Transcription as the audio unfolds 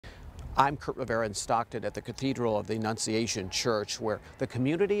I'm Kurt Rivera in Stockton at the Cathedral of the Annunciation Church, where the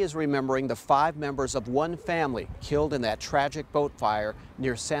community is remembering the 5 members of one family killed in that tragic boat fire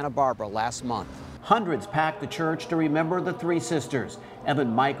near Santa Barbara last month. Hundreds packed the church to remember the 3 sisters.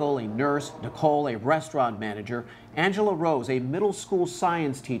 Evan Michael, a nurse, Nicole, a restaurant manager, Angela Rose, a middle school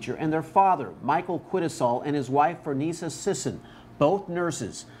science teacher, and their father, Michael Quittisol, and his wife, Vernisa Sisson, both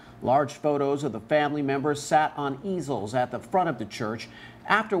nurses. Large photos of the family members sat on easels at the front of the church.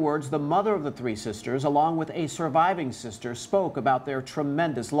 Afterwards, the mother of the 3 sisters, along with a surviving sister, spoke about their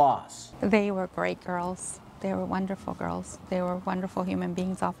tremendous loss. They were great girls. They were wonderful girls. They were wonderful human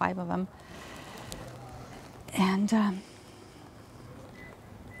beings, all 5 of them. And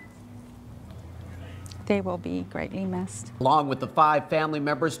they will be greatly missed. Along with the 5 family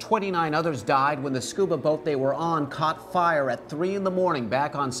members, 29 others died when the scuba boat they were on caught fire at 3 in the morning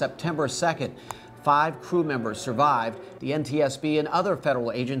back on September 2nd. 5 crew members survived. The NTSB and other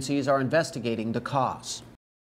federal agencies are investigating the cause.